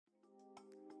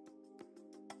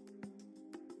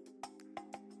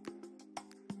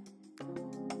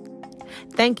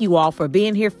Thank you all for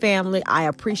being here, family. I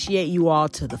appreciate you all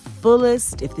to the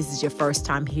fullest. If this is your first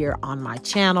time here on my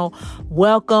channel,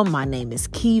 welcome. My name is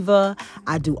Kiva.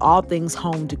 I do all things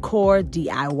home decor,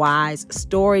 DIYs,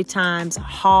 story times,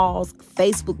 hauls,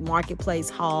 Facebook Marketplace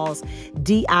hauls,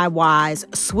 DIYs,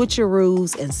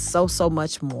 switcheroos, and so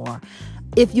much more.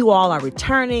 If you all are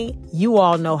returning, you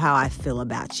all know how I feel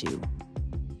about you.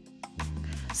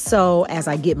 So as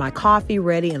I get my coffee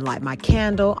ready and light my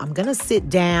candle, I'm going to sit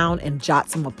down and jot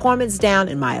some appointments down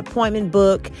in my appointment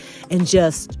book and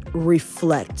just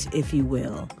reflect, if you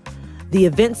will. The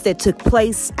events that took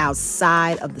place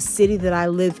outside of the city that I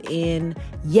live in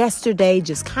yesterday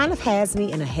just kind of has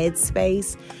me in a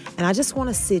headspace, and I just want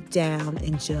to sit down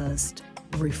and just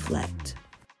reflect.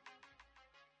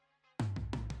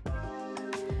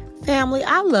 Family,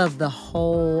 I love the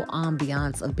whole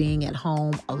ambiance of being at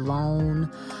home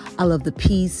alone. I love the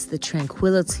peace, the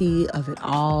tranquility of it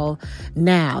all.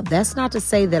 Now, that's not to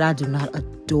say that I do not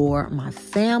adore my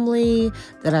family,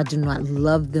 that I do not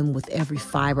love them with every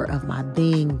fiber of my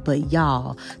being. But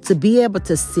y'all, to be able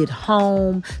to sit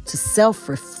home, to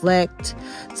self-reflect,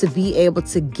 to be able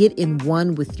to get in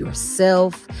one with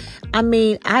yourself,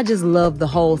 I just love the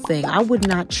whole thing. I would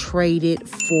not trade it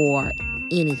for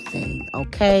anything,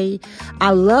 okay? I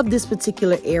love this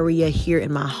particular area here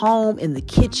in my home, in the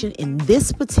kitchen, in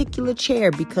this particular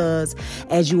chair, because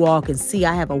as you all can see,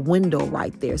 I have a window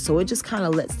right there. So it just kind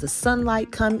of lets the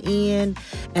sunlight come in,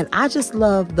 and I just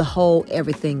love the whole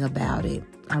everything about it.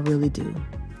 I really do.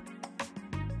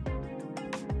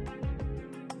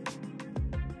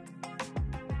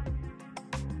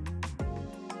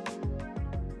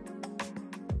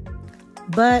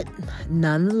 But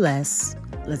nonetheless,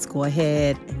 let's go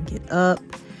ahead and get up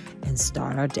and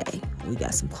start our day. We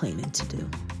got some cleaning to do.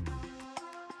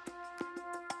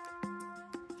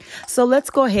 So let's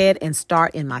go ahead and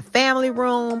start in my family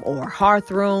room or hearth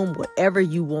room, whatever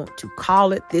you want to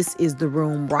call it. This is the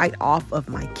room right off of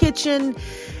my kitchen.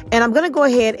 And I'm going to go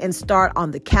ahead and start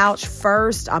on the couch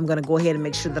first. I'm going to go ahead and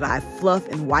make sure that I fluff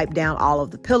and wipe down all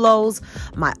of the pillows.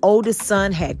 My oldest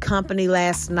son had company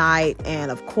last night.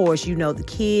 And of course, you know, the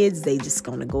kids, they just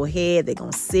going to go ahead. They're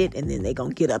going to sit and then they're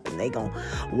going to get up and they're going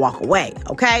to walk away.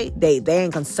 Okay. They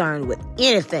ain't concerned with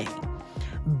anything.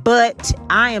 But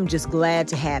I am just glad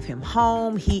to have him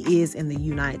home. He is in the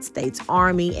United States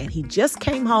Army and he just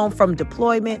came home from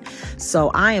deployment.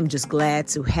 So I am just glad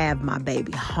to have my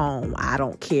baby home. I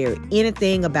don't care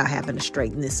anything about having to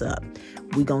straighten this up.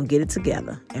 We're going to get it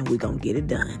together and we're going to get it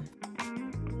done.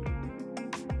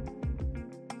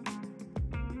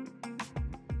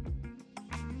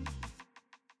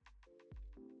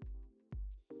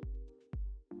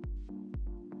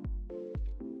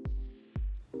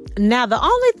 Now, the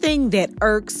only thing that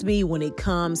irks me when it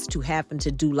comes to having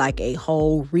to do like a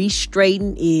whole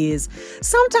re-straighten is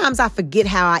sometimes I forget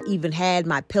how I even had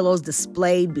my pillows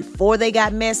displayed before they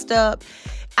got messed up.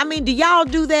 Do y'all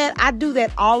do that? I do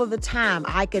that all of the time.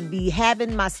 I could be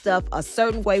having my stuff a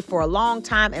certain way for a long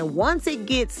time, and once it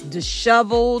gets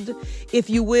disheveled, if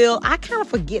you will, I kind of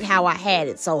forget how I had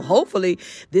it. So hopefully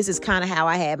this is kind of how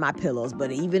I had my pillows.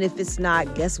 But even if it's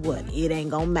not, guess what? It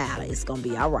ain't gonna matter. It's gonna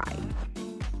be all right.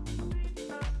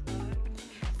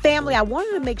 Family, I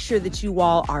wanted to make sure that you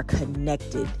all are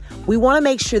connected. We want to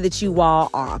make sure that you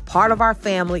all are a part of our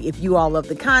family. If you all love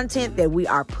the content that we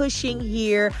are pushing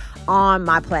here on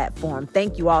my platform,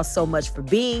 thank you all so much for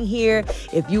being here.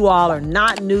 If you all are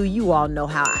not new, you all know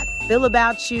how I feel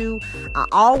about you. I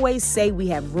always say we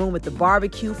have room at the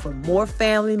barbecue for more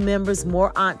family members,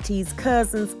 more aunties,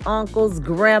 cousins, uncles,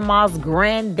 grandmas,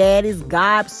 granddaddies,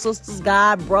 god sisters,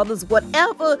 god brothers,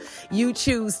 whatever you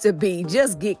choose to be.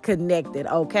 Just get connected,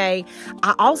 okay?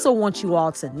 I also want you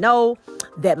all to know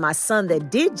that my son that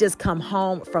did just come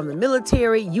home from the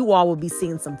military, you all will be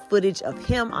seeing some footage of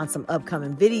him on some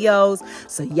upcoming videos.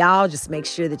 So y'all just make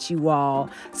sure that you all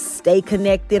stay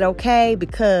connected, okay?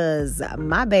 Because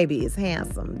my baby is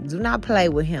handsome. Do not play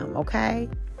with him, okay?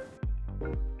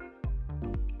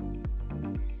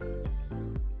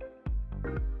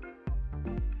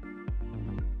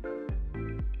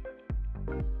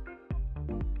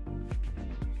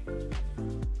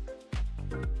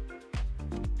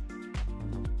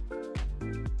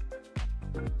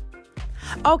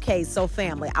 Okay, so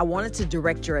family, I wanted to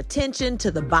direct your attention to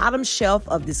the bottom shelf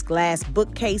of this glass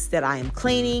bookcase that I am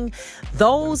cleaning.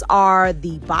 Those are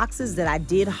the boxes that I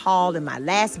did haul in my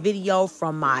last video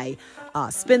from my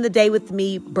Spend the Day with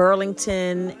Me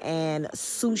Burlington and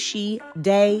Sushi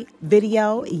Day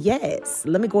video. Yes,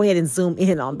 let me go ahead and zoom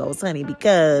in on those, honey,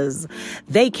 because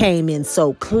they came in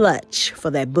so clutch for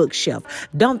that bookshelf.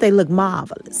 Don't they look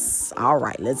marvelous? All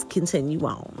right, let's continue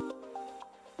on.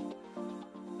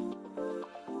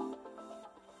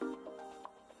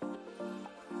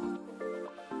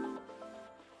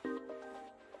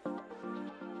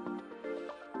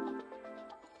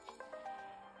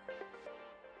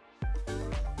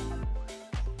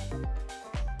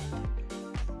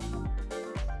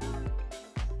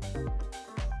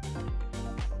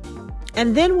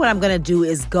 And then what I'm going to do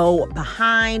is go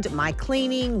behind my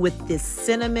cleaning with this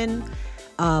cinnamon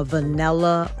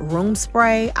vanilla room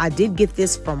spray. I did get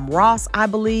this from Ross, I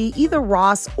believe, either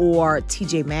Ross or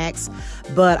TJ Maxx,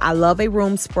 but I love a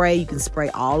room spray. You can spray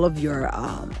all of your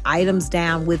items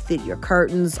down with it, your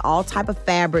curtains, all type of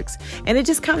fabrics, and it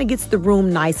just kind of gets the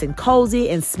room nice and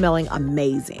cozy and smelling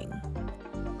amazing.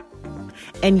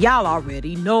 And y'all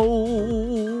already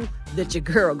know that your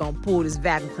girl gonna pull this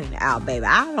vacuum cleaner out, baby.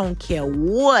 I don't care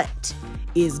what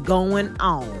is going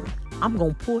on. I'm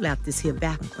gonna pull out this here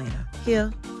vacuum cleaner. Here.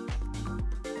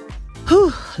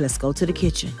 Whew, let's go to the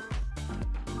kitchen.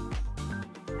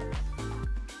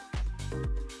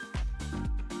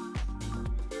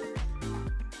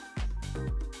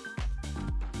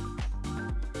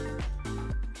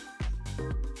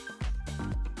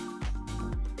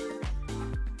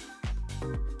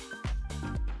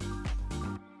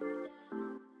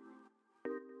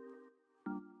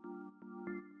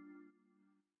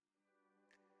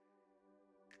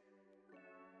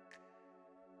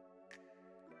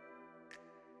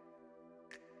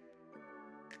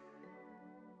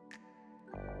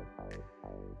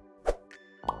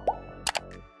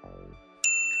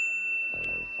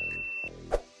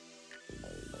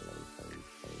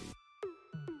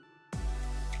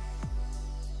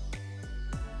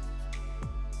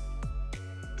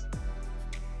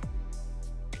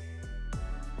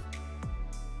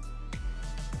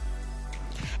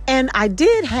 And I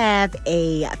did have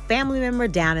a family member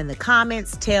down in the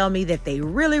comments tell me that they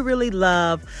really, really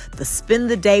love the Spend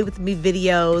the Day with Me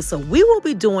videos. So we will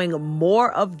be doing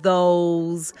more of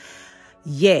those.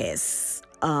 Yes.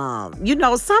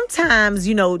 Sometimes,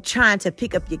 trying to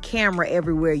pick up your camera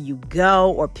everywhere you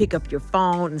go or pick up your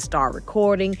phone and start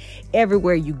recording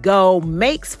everywhere you go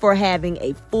makes for having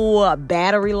a full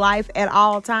battery life at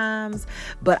all times.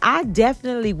 But I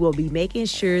definitely will be making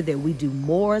sure that we do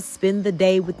more Spend the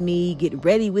Day with me, get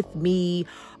ready with me,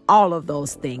 all of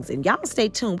those things. And y'all stay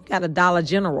tuned. We got a Dollar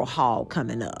General haul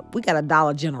coming up. We got a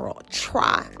Dollar General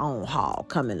try-on haul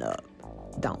coming up.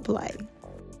 Don't play.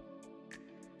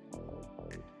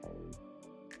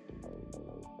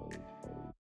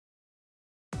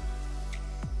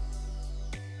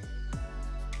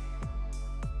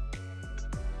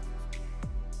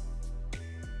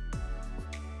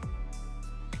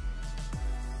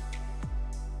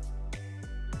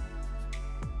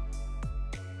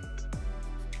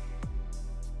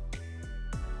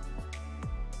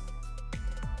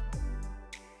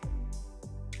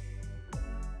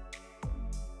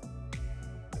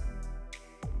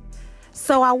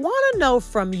 So I want to know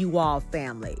from you all,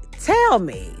 family. Tell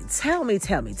me.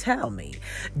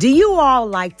 Do you all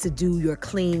like to do your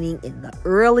cleaning in the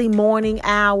early morning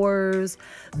hours,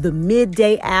 the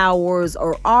midday hours,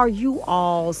 or are you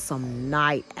all some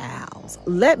night owls?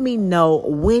 Let me know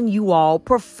when you all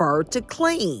prefer to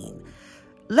clean.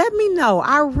 Let me know.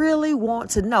 I really want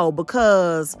to know,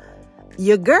 because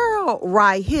your girl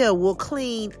right here will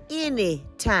clean any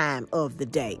time of the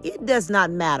day. It does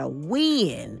not matter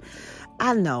when.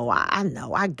 I know,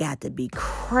 I got to be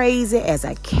crazy as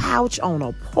a couch on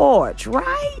a porch,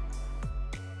 right?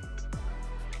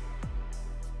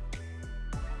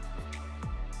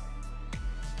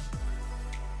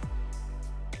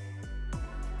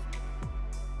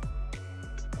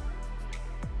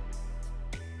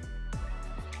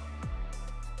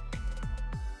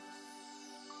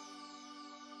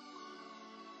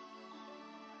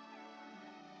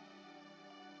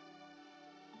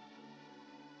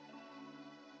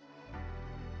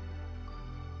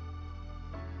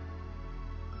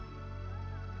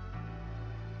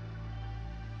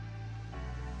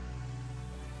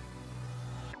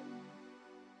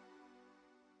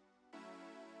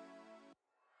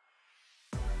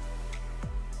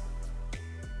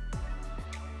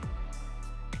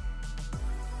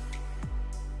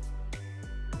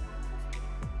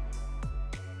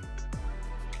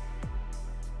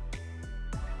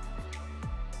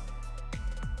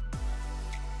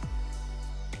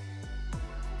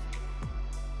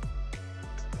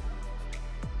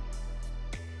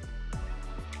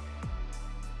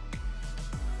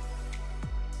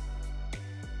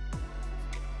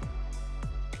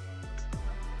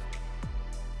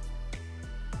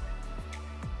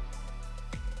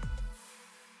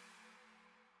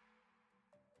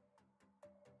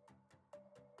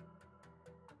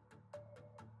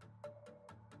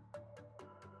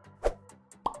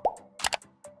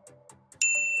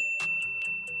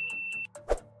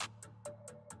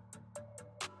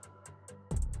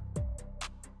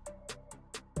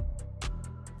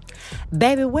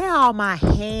 Baby, where all my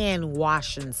hand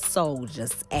washing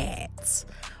soldiers at?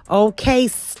 Okay,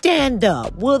 stand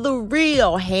up? Will the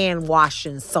real hand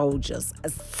washing soldiers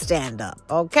stand up?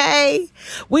 Okay?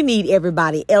 We need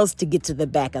everybody else to get to the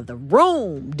back of the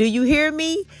room. Do you hear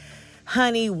me?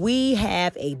 Honey, we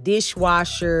have a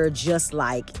dishwasher just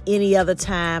like any other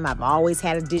time. I've always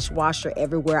had a dishwasher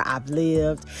everywhere I've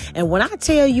lived. And when I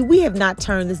tell you, we have not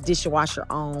turned this dishwasher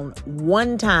on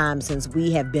one time since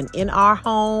we have been in our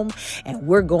home, and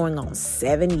we're going on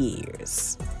 7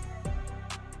 years.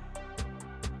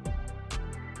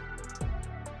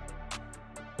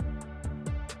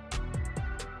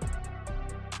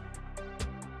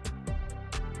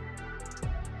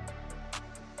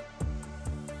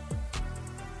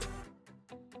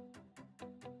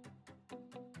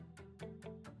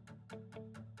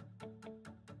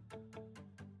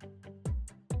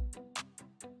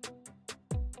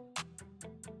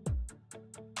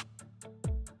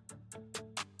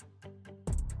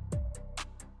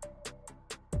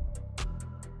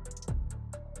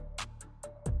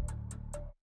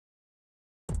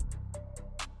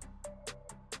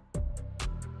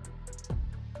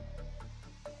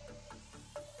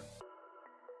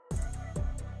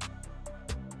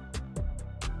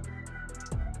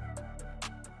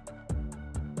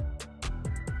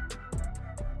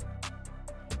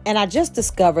 And I just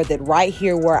discovered that right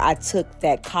here where I took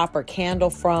that copper candle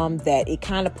from, that it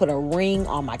kind of put a ring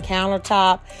on my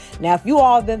countertop. Now, if you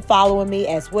all have been following me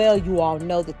as well, you all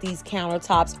know that these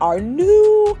countertops are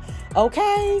new,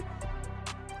 okay?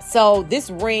 So this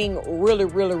ring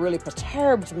really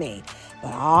perturbed me.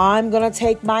 But I'm going to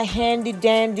take my handy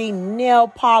dandy nail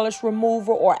polish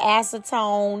remover or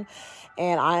acetone,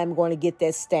 and I'm going to get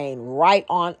that stain right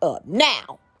on up.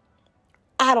 Now,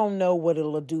 I don't know what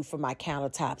it'll do for my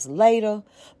countertops later,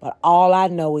 but all I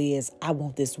know is I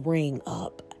want this ring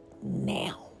up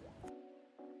now.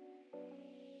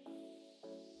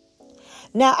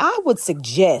 Now, I would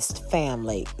suggest,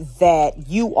 family, that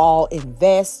you all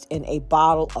invest in a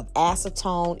bottle of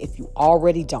acetone if you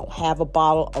already don't have a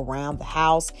bottle around the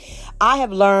house. I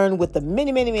have learned with the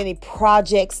many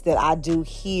projects that I do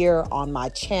here on my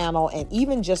channel and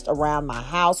even just around my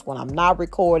house when I'm not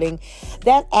recording,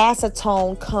 that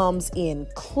acetone comes in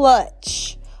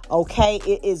clutch. Okay,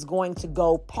 it is going to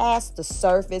go past the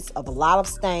surface of a lot of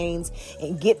stains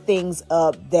and get things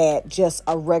up that just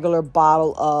a regular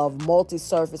bottle of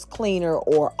multi-surface cleaner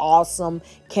or awesome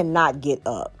cannot get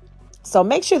up. So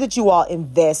make sure that you all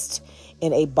invest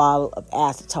in a bottle of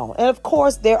acetone. And of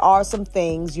course, there are some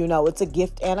things, you know, it's a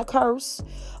gift and a curse.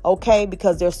 Okay,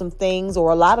 because there's some things or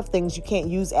a lot of things you can't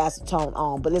use acetone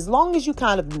on. But as long as you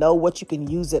kind of know what you can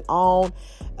use it on,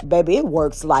 baby, it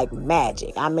works like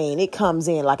magic. I mean, it comes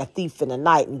in like a thief in the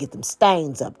night and get them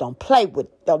stains up. Don't play with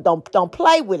don't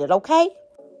play with it, okay?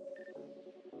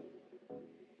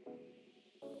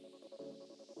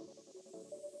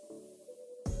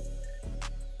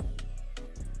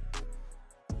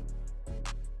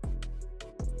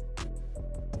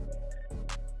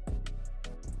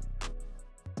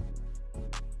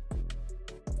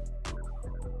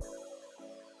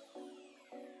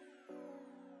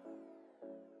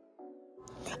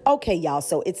 Okay, y'all,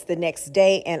 so it's the next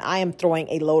day and I am throwing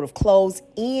a load of clothes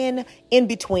in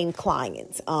between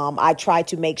clients. I try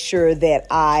to make sure that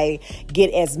I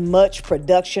get as much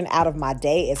production out of my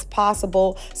day as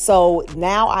possible. So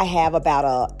now I have about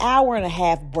an hour and a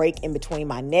half break in between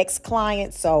my next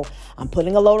client. So I'm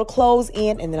putting a load of clothes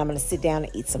in and then I'm going to sit down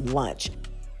and eat some lunch.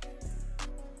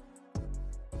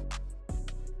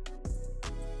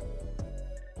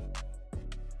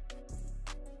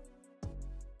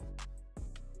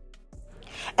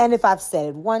 And if I've said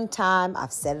it one time,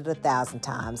 I've said it 1,000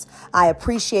 times. I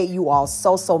appreciate you all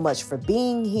so much for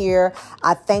being here.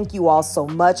 I thank you all so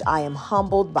much. I am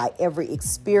humbled by every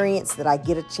experience that I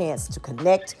get a chance to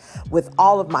connect with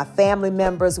all of my family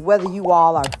members, whether you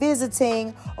all are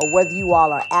visiting or whether you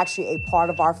all are actually a part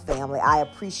of our family. I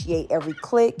appreciate every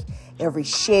click, every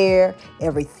share,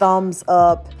 every thumbs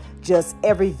up, just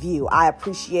every view. I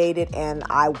appreciate it, and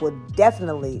I would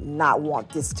definitely not want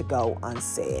this to go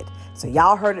unsaid. So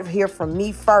y'all heard it here from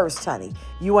me first, honey.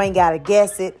 You ain't got to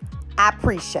guess it. I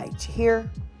appreciate you.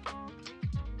 Here.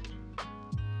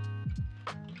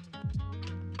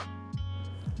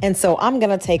 And so I'm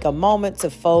going to take a moment to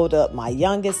fold up my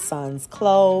youngest son's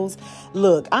clothes.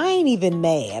 Look, I ain't even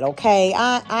mad, okay?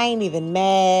 I ain't even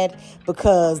mad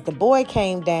because the boy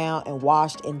came down and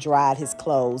washed and dried his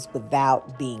clothes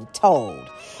without being told.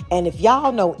 And if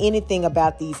y'all know anything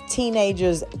about these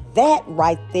teenagers, that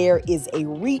right there is a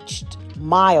reached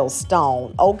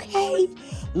milestone, okay?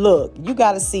 Look, you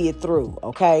got to see it through,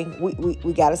 okay?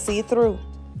 We got to see it through.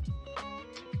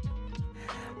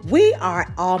 We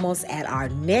are almost at our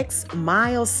next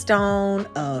milestone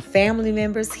of family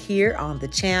members here on the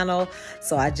channel.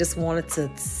 So I just wanted to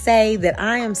say that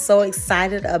I am so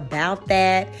excited about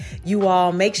that. You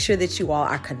all make sure that you all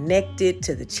are connected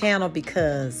to the channel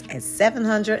because at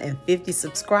 750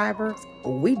 subscribers,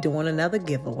 we're doing another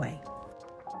giveaway.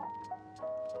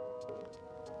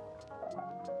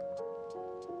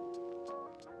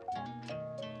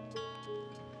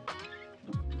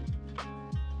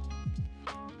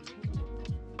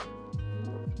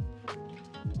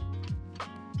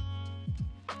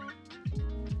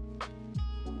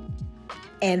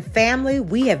 And family,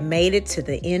 we have made it to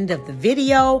the end of the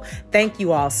video. Thank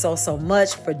you all so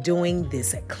much for doing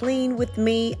this clean with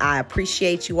me. I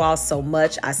appreciate you all so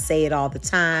much. I say it all the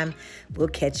time. We'll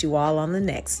catch you all on the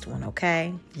next one,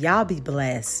 okay? Y'all be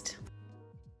blessed.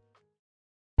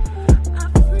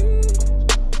 I'm free.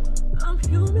 I'm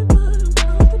human.